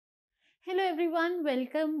Hello everyone,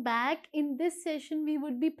 welcome back. In this session, we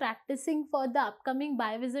would be practicing for the upcoming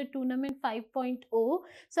BioVisit Tournament 5.0.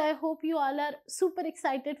 So I hope you all are super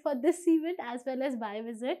excited for this event as well as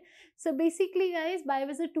BioVisit. So basically guys,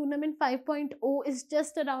 BioVisit Tournament 5.0 is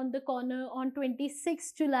just around the corner on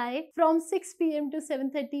 26th July from 6 p.m. to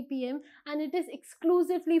 7:30 p.m. and it is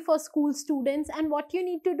exclusively for school students. And what you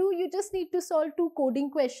need to do, you just need to solve 2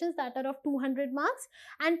 coding questions that are of 200 marks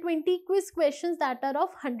and 20 quiz questions that are of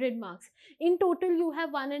 100 marks. In total, you have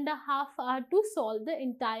 1.5 hours to solve the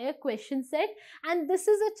entire question set, and this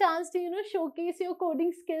is a chance to showcase your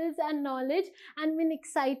coding skills and knowledge and win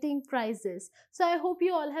exciting prizes. So I hope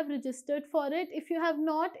you all have registered for it. If you have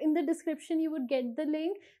not, in the description you would get the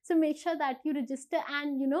link, so make sure that you register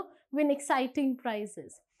and win exciting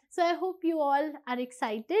prizes. So I hope you all are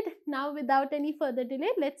excited. Now without any further delay,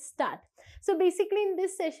 let's start. So basically in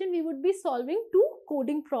this session we would be solving 2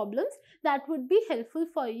 coding problems that would be helpful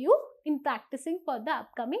for you in practicing for the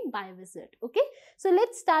upcoming BioVisit. Okay, so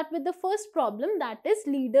let's start with the first problem, that is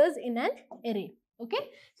leaders in an array. Okay,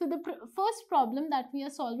 so the first problem that we are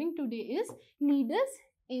solving today is leaders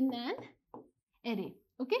in an array.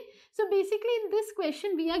 Okay, so basically in this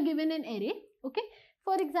question we are given an array. Okay,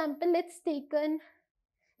 for example, let's take an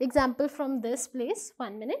example from this place.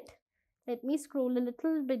 1 minute, let me scroll a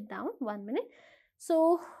little bit down. 1 minute.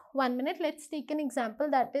 So 1 minute, let's take an example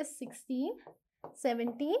that is 16,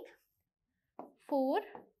 17, 4,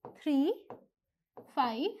 3,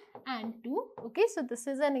 5 and 2. Okay, so this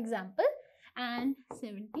is an example, and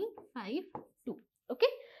 17, 5, 2. Okay,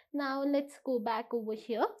 now let's go back over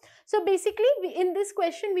here. So basically in this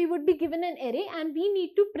question we would be given an array and we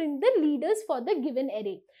need to print the leaders for the given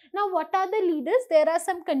array. Now what are the leaders? There are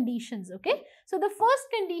some conditions. Okay, so the first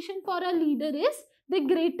condition for a leader is the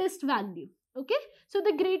greatest value. Okay, so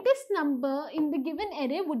the greatest number in the given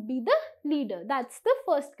array would be the leader. That's the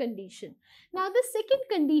first condition. Now the second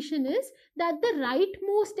condition is that the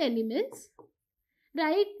rightmost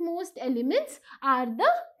elements are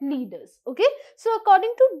the leaders. Okay, so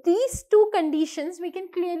according to these 2 conditions we can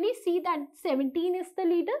clearly see that 17 is the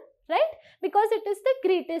leader, right, because it is the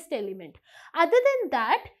greatest element. Other than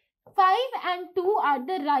that, 5 and 2 are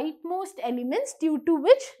the rightmost elements, due to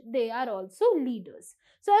which they are also leaders.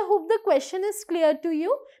 So I hope the question is clear to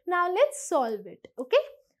you. Now let's solve it. Okay,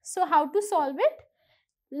 so how to solve it?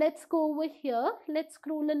 Let's go over here. Let's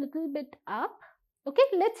scroll a little bit up. Okay,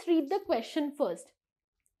 let's read the question first.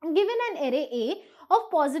 Given an array A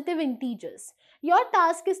of positive integers, your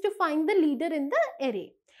task is to find the leader in the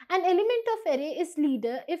array. An element of array is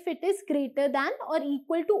leader if it is greater than or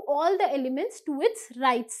equal to all the elements to its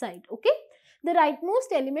right side. Okay, the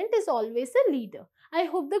rightmost element is always a leader. I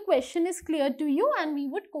hope the question is clear to you, and we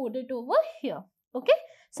would code it over here. Okay,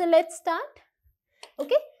 so let's start.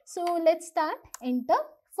 Okay, so let's start. Enter.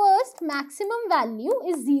 First, maximum value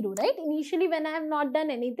is 0, right? Initially when I have not done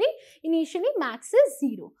anything, initially max is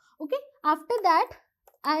 0. Okay, after that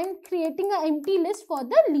I am creating an empty list for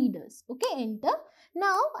the leaders. Okay, enter.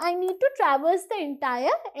 Now I need to traverse the entire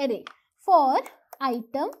array for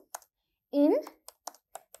item in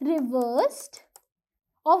reversed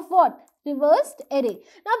of what? Reversed array.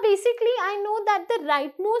 Now basically I know that the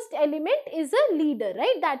rightmost element is a leader,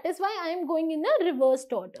 right? That is why I am going in a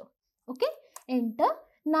reversed order. Okay, enter.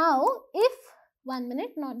 Now if 1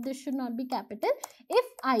 minute, not this should not be capital, if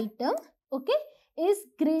item, okay, is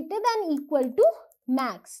greater than equal to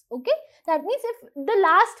max, okay, that means if the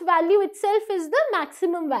last value itself is the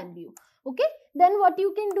maximum value, okay, then what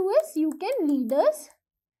you can do is you can leaders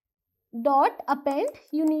dot append,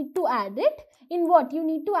 you need to add it in what? You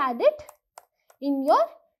need to add it in your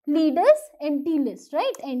leaders empty list,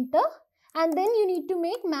 right? Enter. And then you need to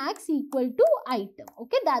make max equal to item.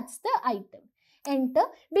 Okay, that's the item. Enter.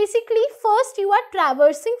 Basically first you are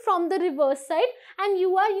traversing from the reverse side and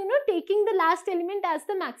you are taking the last element as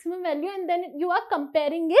the maximum value, and then you are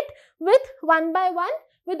comparing it with 1 by 1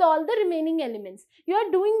 with all the remaining elements. You are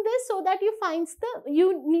doing this so that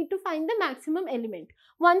you need to find the maximum element.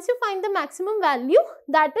 Once you find the maximum value,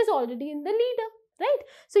 that is already in the leader, right?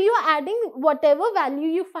 So you are adding whatever value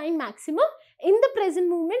you find maximum in the present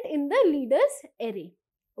moment in the leaders array.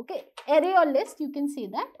 Okay, array or list, you can say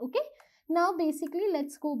that. Okay, now basically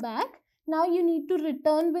let's go back. Now you need to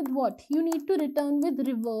return with what? You need to return with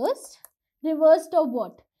reversed of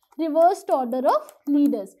what? Reversed order of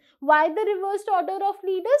leaders. Why the reversed order of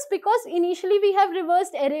leaders? Because initially we have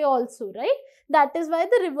reversed array also, right? That is why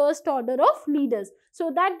the reversed order of leaders,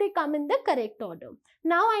 so that they come in the correct order.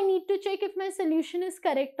 Now I need to check if my solution is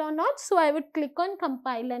correct or not. So I would click on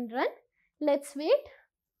compile and run. Let's wait.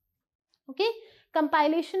 Okay,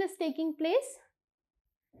 compilation is taking place.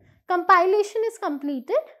 Compilation is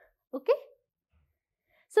completed. Okay.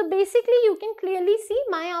 So basically you can clearly see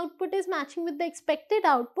my output is matching with the expected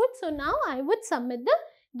output. So now I would submit the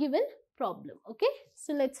given problem. Okay.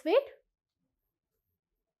 So let's wait.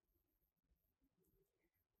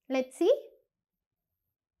 Let's see.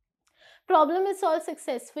 Problem is solved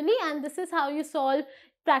successfully, and this is how you solve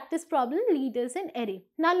practice problem leaders in array.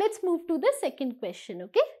 Now let's move to the second question.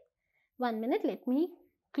 Okay. 1 minute. Let me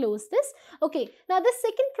close this. Okay. Now the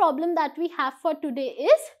second problem that we have for today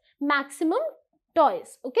is maximum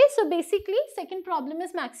toys. Okay. So basically second problem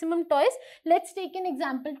is maximum toys. Let's take an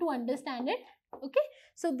example to understand it. Okay.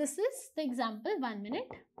 So this is the example. 1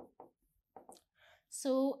 minute.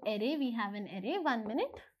 So array, we have an array. 1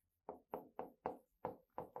 minute.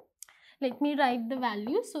 Let me write the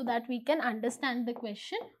value so that we can understand the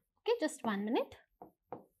question. Okay, just 1 minute.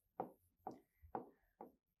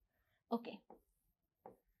 Okay.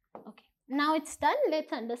 Okay. Now it's done.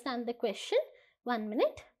 Let's understand the question. 1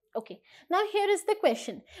 minute. Okay. Now here is the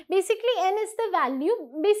question. Basically n is the value.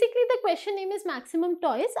 Basically the question name is maximum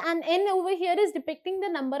toys, and n over here is depicting the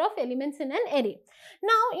number of elements in an array.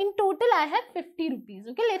 Now in total I have 50 rupees.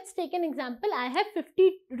 Okay. Let's take an example. I have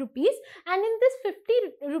 50 rupees, and in this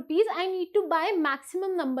 50 rupees I need to buy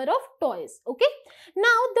maximum number of toys. Okay.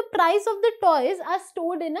 Now the price of the toys are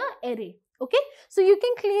stored in an array. Okay, so you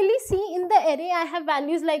can clearly see in the array I have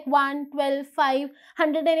values like 1, 12, 5,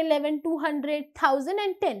 111, 200, 1000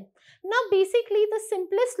 and 10. Now basically the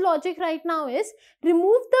simplest logic right now is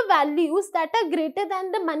remove the values that are greater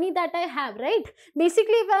than the money that I have, right?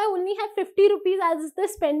 Basically if I only have 50 rupees as the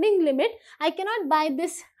spending limit, I cannot buy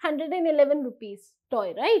this 111 rupees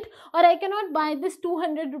toy, right? Or I cannot buy this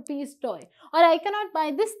 200 rupees toy, or I cannot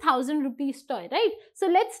buy this 1000 rupees toy, right? So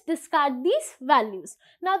let's discard these values.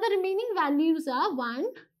 Now the remaining values are 1,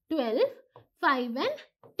 12, 5 and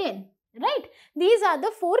 10, right? These are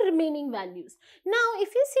the 4 remaining values. Now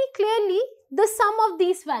if you see clearly the sum of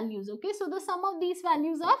these values, okay, so the sum of these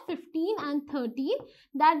values are 15 and 13,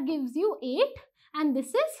 that gives you 8, and this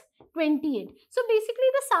is 28. So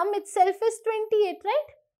basically the sum itself is 28,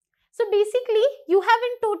 right? So basically you have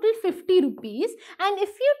in total 50 rupees, and if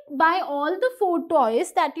you buy all the 4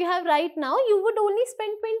 toys that you have right now, you would only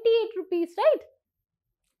spend 28 rupees,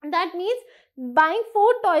 right? That means buying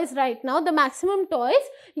 4 toys right now, the maximum toys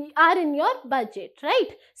are in your budget,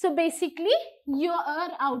 right? So basically your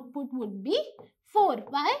output would be 4.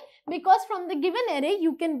 Why? Because from the given array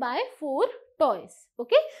you can buy 4 toys.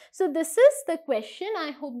 Okay, so this is the question.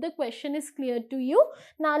 I hope the question is clear to you.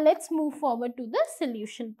 Now let's move forward to the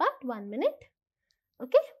solution part. 1 minute.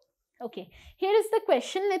 Okay. Okay, here is the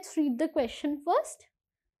question. Let's read the question first.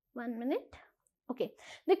 1 minute. Okay,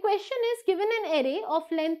 the question is given an array of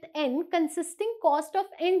length n consisting cost of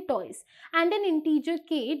n toys and an integer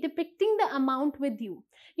k depicting the amount with you.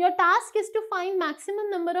 Your task is to find maximum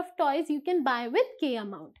number of toys you can buy with k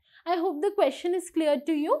amount. I hope the question is clear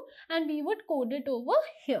to you, and we would code it over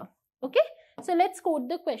here. Okay, so let's code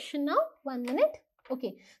the question now. 1 minute.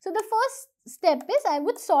 Okay, so the first step is I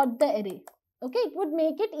would sort the array. Okay, it would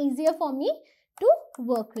make it easier for me to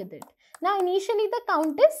work with it. Now initially the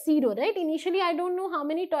count is 0, right? Initially I don't know how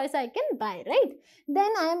many toys I can buy, right?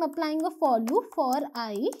 Then I am applying a for loop for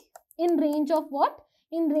I in range of what?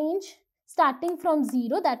 In range starting from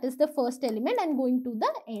 0, that is the first element, and going to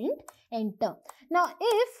the end, enter. Now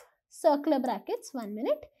if circular brackets, 1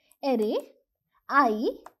 minute, array I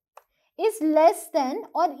is less than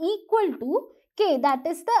or equal to k, that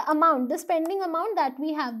is the amount, the spending amount that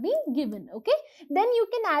we have been given, okay, then you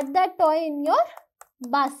can add that toy in your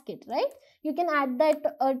basket, right? You can add that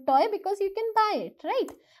toy because you can buy it, right?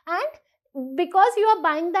 And because you are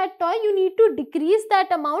buying that toy, you need to decrease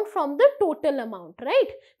that amount from the total amount, right?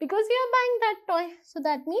 Because you are buying that toy. So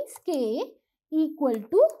that means k equal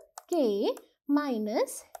to k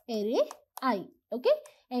minus array I, okay,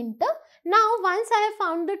 enter. Now once I have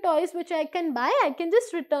found the toys which I can buy, I can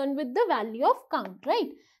just return with the value of count, right?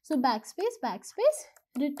 So backspace, backspace,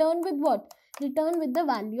 return with what? Return with the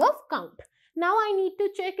value of count. Now I need to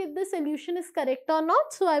check if the solution is correct or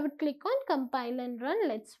not. So I would click on compile and run.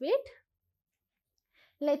 Let's wait.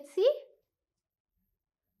 Let's see.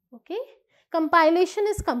 Okay, compilation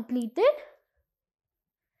is completed,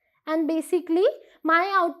 and basically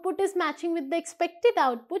my output is matching with the expected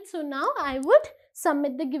output. So now I would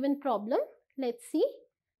submit the given problem. Let's see.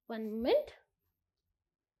 1 moment.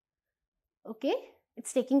 Okay,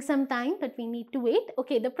 it's taking some time, but we need to wait.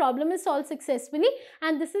 Okay, the problem is solved successfully,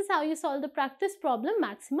 and this is how you solve the practice problem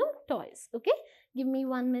maximum toys. Okay, give me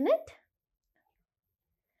 1 minute.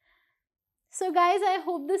 So guys, I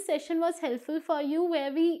hope this session was helpful for you,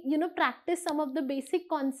 where we, practice some of the basic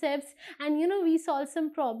concepts, and, we solve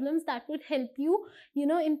some problems that would help you,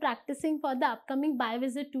 in practicing for the upcoming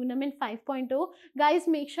BioVisit Tournament 5.0. Guys,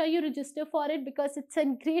 make sure you register for it, because it's a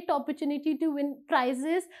great opportunity to win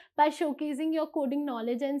prizes by showcasing your coding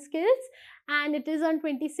knowledge and skills. And it is on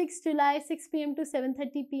 26 July, 6 p.m. to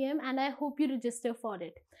 7:30 p.m. and I hope you register for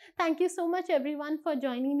it. Thank you so much everyone for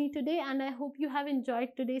joining me today, and I hope you have enjoyed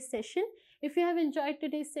today's session. If you have enjoyed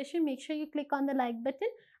today's session, make sure you click on the like button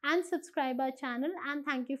and subscribe our channel, and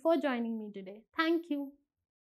thank you for joining me today. Thank you.